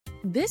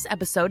This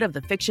episode of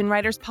the Fiction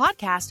Writers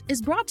Podcast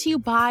is brought to you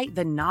by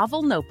The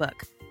Novel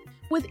Notebook.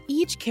 With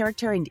each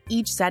character and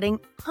each setting,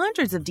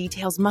 hundreds of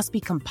details must be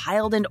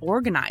compiled and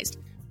organized.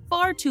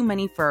 Far too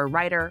many for a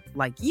writer,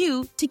 like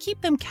you, to keep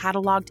them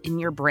cataloged in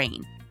your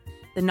brain.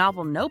 The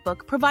Novel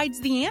Notebook provides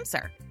the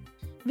answer.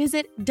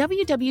 Visit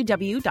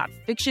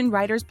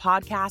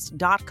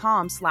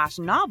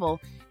www.fictionwriterspodcast.com/novel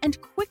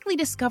and quickly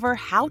discover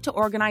how to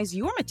organize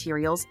your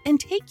materials and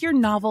take your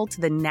novel to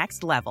the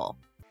next level.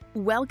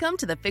 Welcome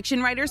to the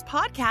Fiction Writers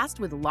Podcast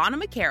with Lana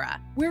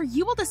McCara, where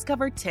you will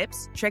discover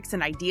tips, tricks,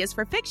 and ideas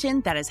for fiction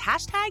that is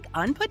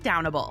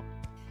 #unputdownable.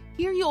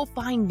 Here you'll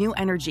find new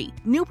energy,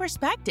 new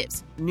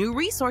perspectives, new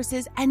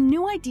resources, and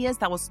new ideas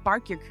that will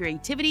spark your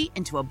creativity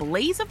into a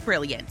blaze of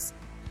brilliance.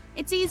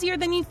 It's easier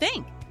than you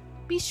think.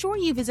 Be sure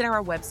you visit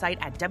our website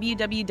at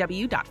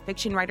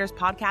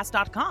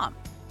www.fictionwriterspodcast.com.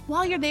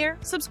 While you're there,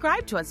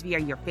 subscribe to us via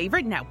your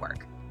favorite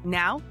network.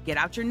 Now, get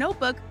out your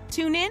notebook,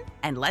 tune in,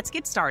 and let's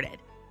get started.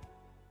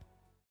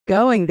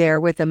 Going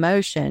there with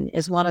emotion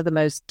is one of the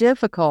most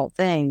difficult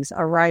things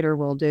a writer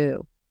will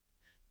do.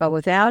 But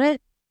without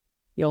it,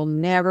 you'll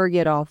never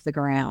get off the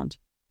ground.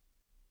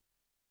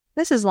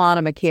 This is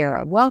Lana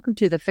McCara. Welcome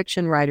to the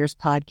Fiction Writers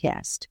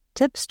Podcast.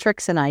 Tips,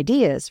 tricks, and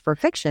ideas for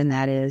fiction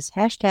that is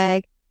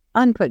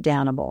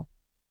 #unputdownable.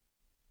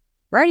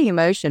 Writing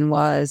emotion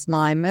was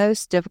my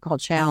most difficult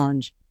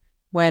challenge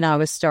when I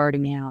was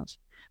starting out.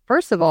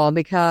 First of all,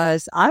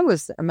 because I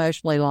was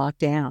emotionally locked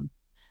down.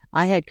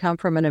 I had come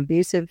from an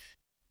abusive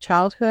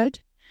childhood.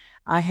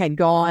 I had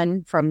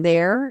gone from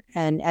there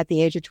and at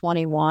the age of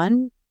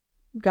 21,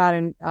 got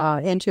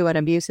into an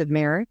abusive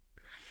marriage.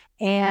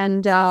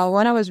 And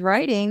when I was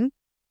writing,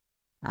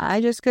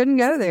 I just couldn't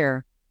go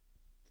there.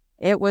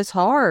 It was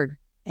hard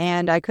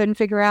and I couldn't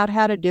figure out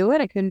how to do it.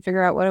 I couldn't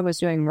figure out what I was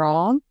doing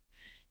wrong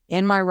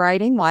in my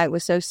writing, why it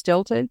was so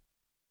stilted.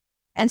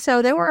 And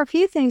so there were a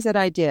few things that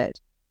I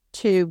did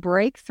to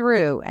break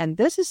through. And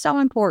this is so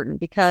important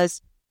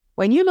because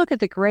when you look at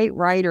the great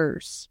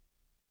writers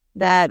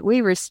that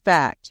we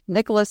respect,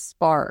 Nicholas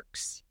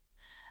Sparks,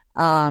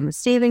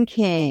 Stephen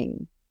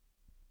King,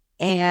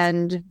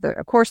 and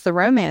of course the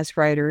romance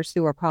writers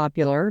who are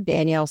popular,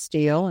 Danielle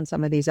Steele and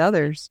some of these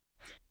others,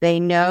 they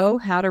know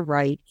how to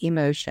write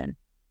emotion.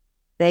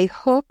 They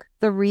hook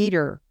the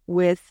reader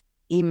with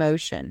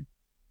emotion.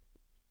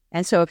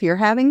 And so if you're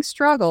having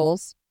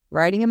struggles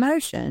writing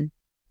emotion,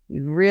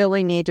 you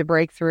really need to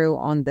break through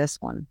on this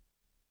one.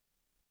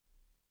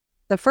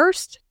 The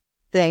first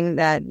thing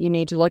that you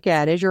need to look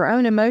at is your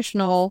own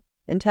emotional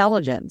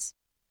intelligence.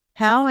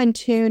 How in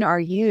tune are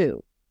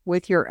you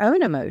with your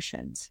own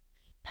emotions?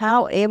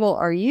 How able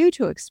are you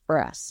to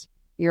express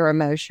your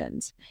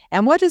emotions?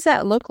 And what does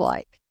that look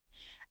like?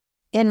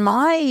 In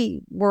my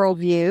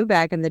worldview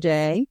back in the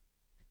day,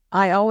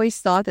 I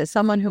always thought that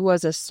someone who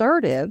was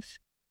assertive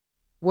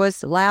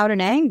was loud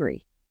and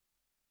angry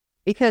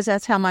because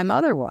that's how my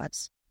mother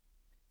was.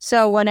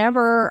 So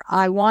whenever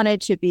I wanted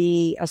to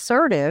be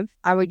assertive,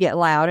 I would get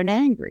loud and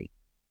angry.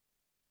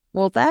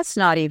 Well, that's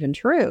not even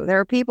true. There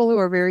are people who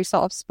are very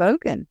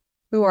soft-spoken,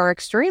 who are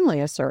extremely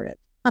assertive.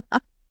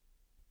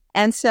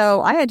 And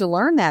so I had to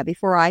learn that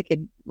before I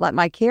could let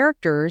my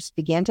characters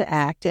begin to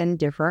act in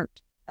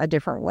a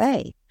different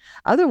way.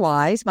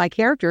 Otherwise, my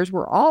characters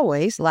were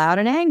always loud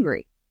and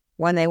angry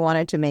when they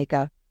wanted to make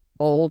a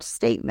bold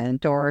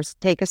statement or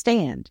take a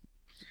stand.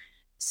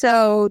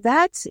 So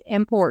that's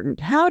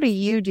important. How do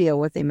you deal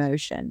with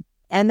emotion?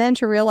 And then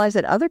to realize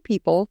that other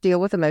people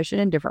deal with emotion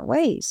in different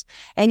ways.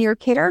 And your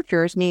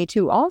characters need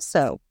to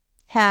also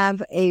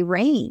have a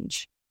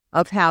range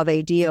of how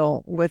they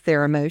deal with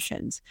their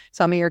emotions.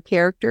 Some of your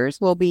characters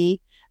will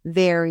be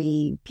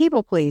very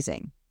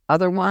people-pleasing.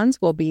 Other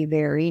ones will be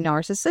very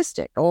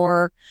narcissistic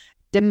or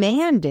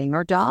demanding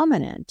or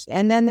dominant.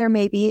 And then there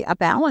may be a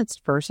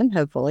balanced person,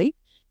 hopefully,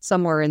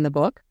 somewhere in the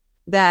book,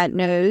 that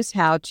knows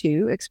how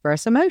to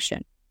express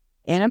emotion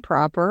in a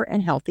proper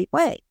and healthy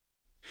way.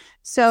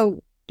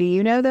 So, do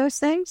you know those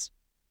things?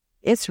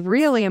 It's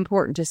really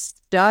important to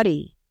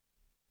study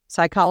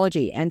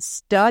psychology and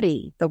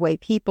study the way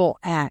people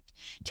act.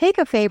 Take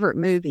a favorite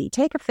movie,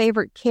 take a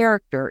favorite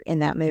character in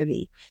that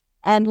movie,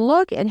 and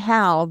look at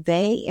how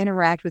they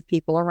interact with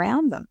people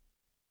around them.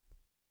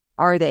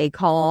 Are they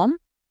calm?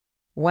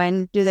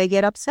 When do they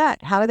get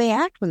upset? How do they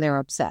act when they're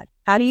upset?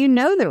 How do you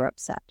know they're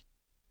upset?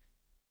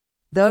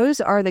 Those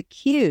are the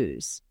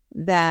cues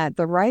that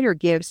the writer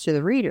gives to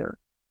the reader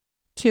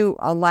to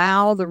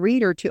allow the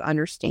reader to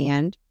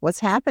understand what's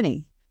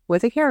happening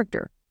with a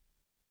character.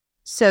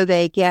 So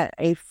they get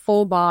a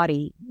full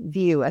body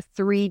view, a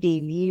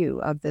 3D view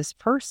of this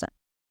person.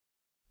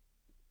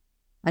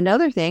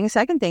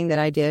 Second thing that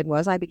I did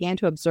was I began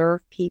to observe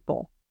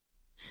people.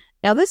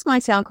 Now this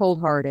might sound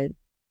cold-hearted,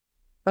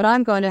 but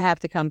I'm going to have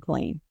to come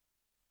clean.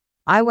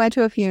 I went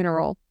to a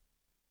funeral.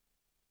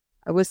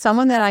 It was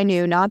someone that I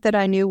knew, not that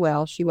I knew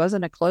well. She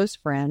wasn't a close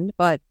friend,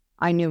 but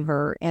I knew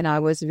her, and I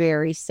was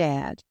very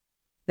sad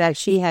that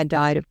she had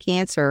died of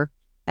cancer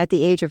at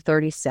the age of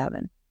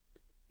 37.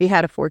 She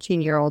had a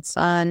 14-year-old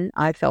son.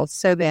 I felt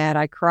so bad.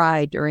 I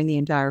cried during the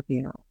entire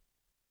funeral.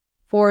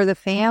 for the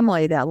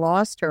family that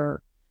lost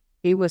her.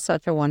 He was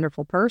such a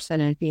wonderful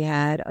person, and he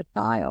had a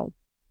child.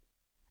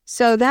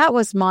 So that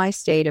was my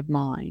state of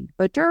mind.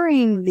 But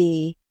during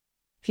the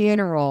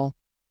funeral,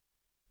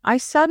 I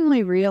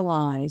suddenly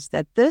realized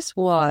that this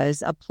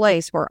was a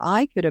place where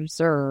I could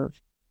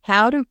observe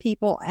how do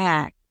people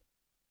act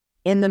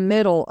in the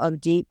middle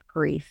of deep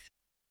grief.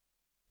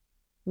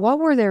 What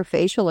were their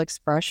facial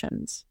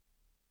expressions?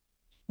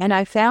 And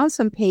I found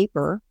some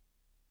paper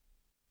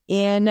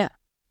in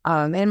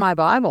my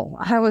Bible.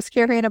 I was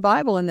carrying a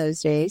Bible in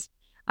those days.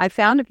 I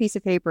found a piece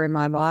of paper in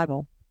my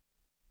Bible,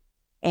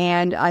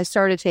 and I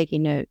started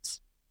taking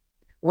notes.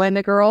 When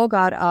the girl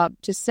got up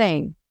to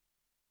sing,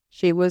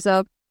 she was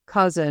a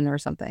cousin or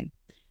something.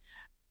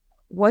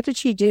 What did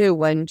she do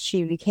when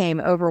she became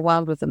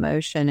overwhelmed with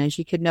emotion and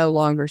she could no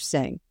longer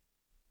sing?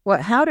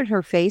 How did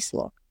her face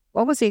look?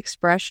 What was the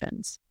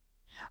expressions?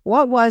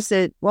 What was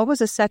it? What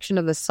was a section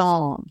of the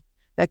song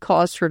that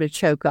caused her to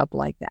choke up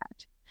like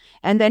that?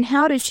 And then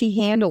how did she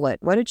handle it?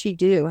 What did she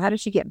do? How did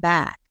she get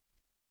back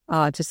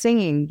to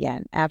singing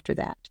again after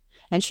that?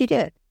 And she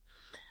did.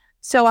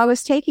 So I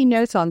was taking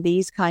notes on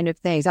these kind of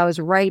things. I was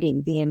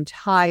writing the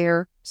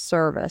entire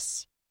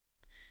service.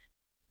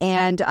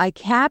 And I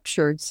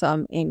captured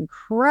some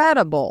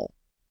incredible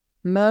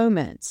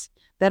moments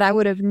that I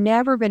would have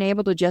never been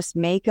able to just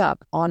make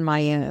up on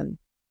my own.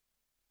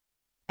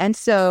 And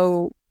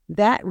so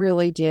that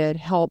really did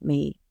help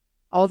me,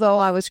 although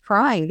I was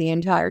crying the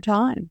entire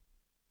time.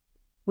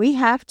 We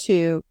have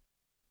to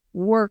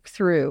work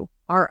through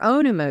our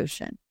own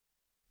emotion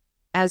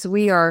as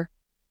we are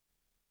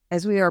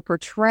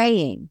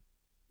portraying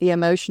the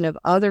emotion of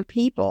other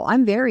people.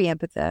 I'm very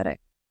empathetic.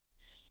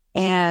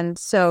 And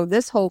so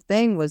this whole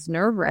thing was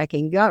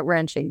nerve-wracking,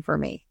 gut-wrenching for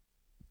me.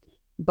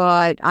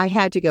 But I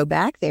had to go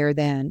back there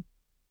then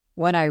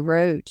when I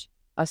wrote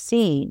a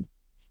scene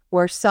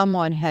where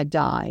someone had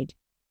died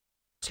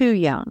too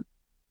young,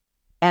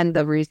 and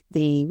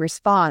the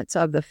response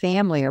of the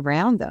family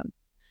around them.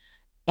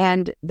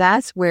 And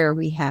that's where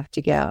we have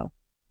to go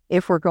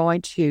if we're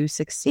going to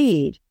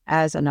succeed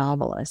as a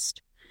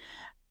novelist.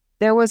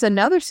 There was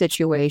another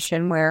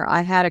situation where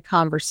I had a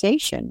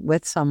conversation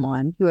with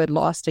someone who had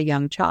lost a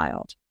young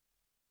child.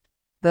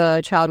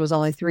 The child was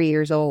only 3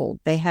 years old.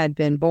 They had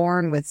been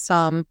born with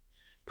some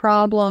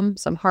problem,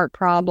 some heart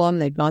problem.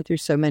 They'd gone through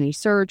so many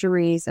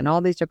surgeries and all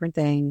these different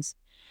things.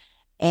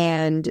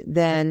 And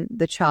then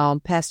the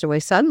child passed away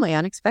suddenly,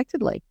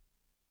 unexpectedly,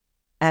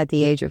 at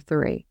the age of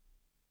 3.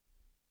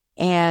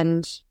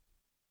 And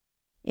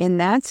in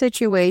that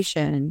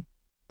situation,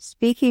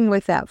 speaking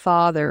with that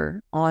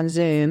father on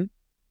Zoom,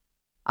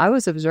 I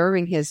was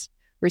observing his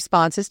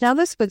responses. Now,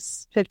 this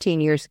was 15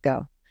 years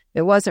ago.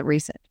 It wasn't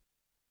recent.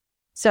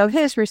 So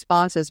his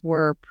responses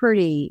were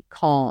pretty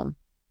calm.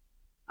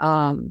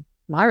 My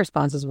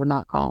responses were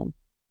not calm.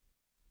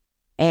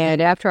 And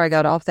after I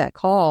got off that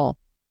call,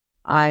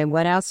 I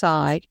went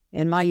outside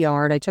in my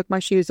yard. I took my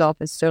shoes off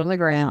and stood on the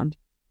ground,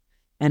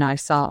 and I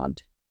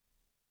sobbed.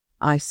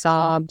 I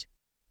sobbed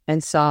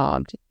and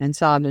sobbed and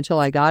sobbed until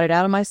I got it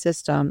out of my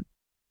system,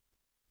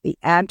 the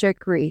abject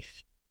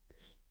grief.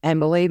 And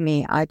believe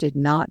me, I did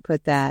not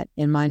put that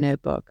in my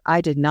notebook.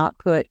 I did not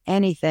put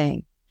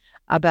anything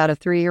about a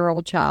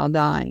 3-year-old child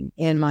dying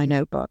in my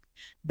notebook.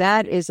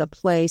 That is a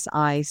place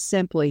I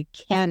simply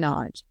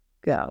cannot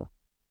go.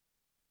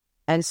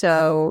 And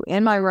so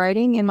in my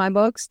writing, in my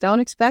books, don't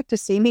expect to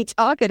see me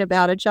talking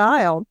about a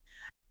child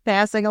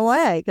passing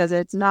away, because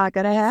it's not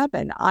going to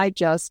happen. I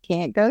just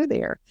can't go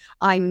there.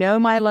 I know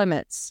my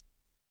limits,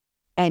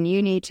 and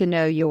you need to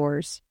know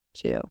yours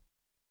too.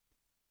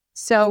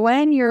 So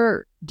when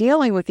you're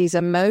dealing with these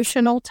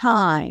emotional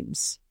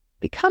times,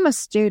 become a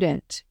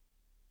student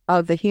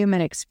of the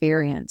human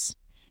experience.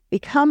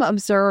 Become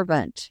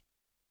observant.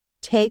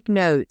 Take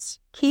notes.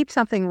 Keep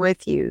something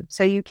with you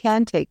so you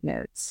can take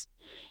notes.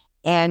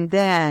 And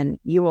then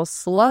you will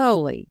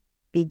slowly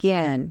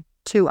begin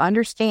to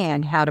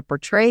understand how to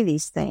portray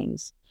these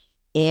things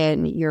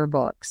in your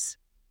books.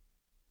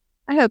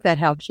 I hope that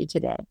helps you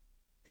today.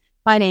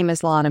 My name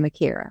is Lana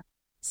McKera.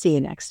 See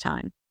you next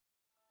time.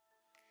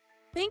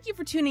 Thank you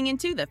for tuning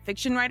into the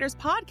Fiction Writers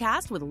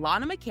Podcast with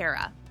Lana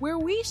McKera, where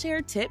we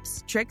share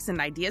tips, tricks, and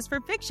ideas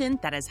for fiction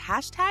that is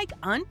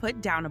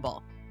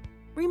 #unputdownable.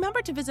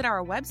 Remember to visit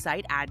our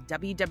website at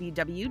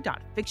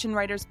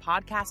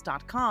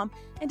www.fictionwriterspodcast.com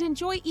and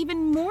enjoy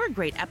even more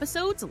great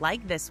episodes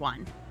like this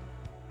one.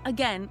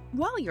 Again,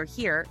 while you're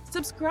here,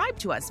 subscribe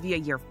to us via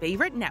your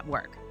favorite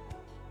network.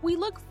 We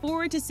look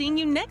forward to seeing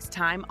you next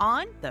time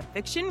on the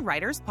Fiction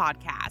Writers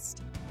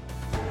Podcast.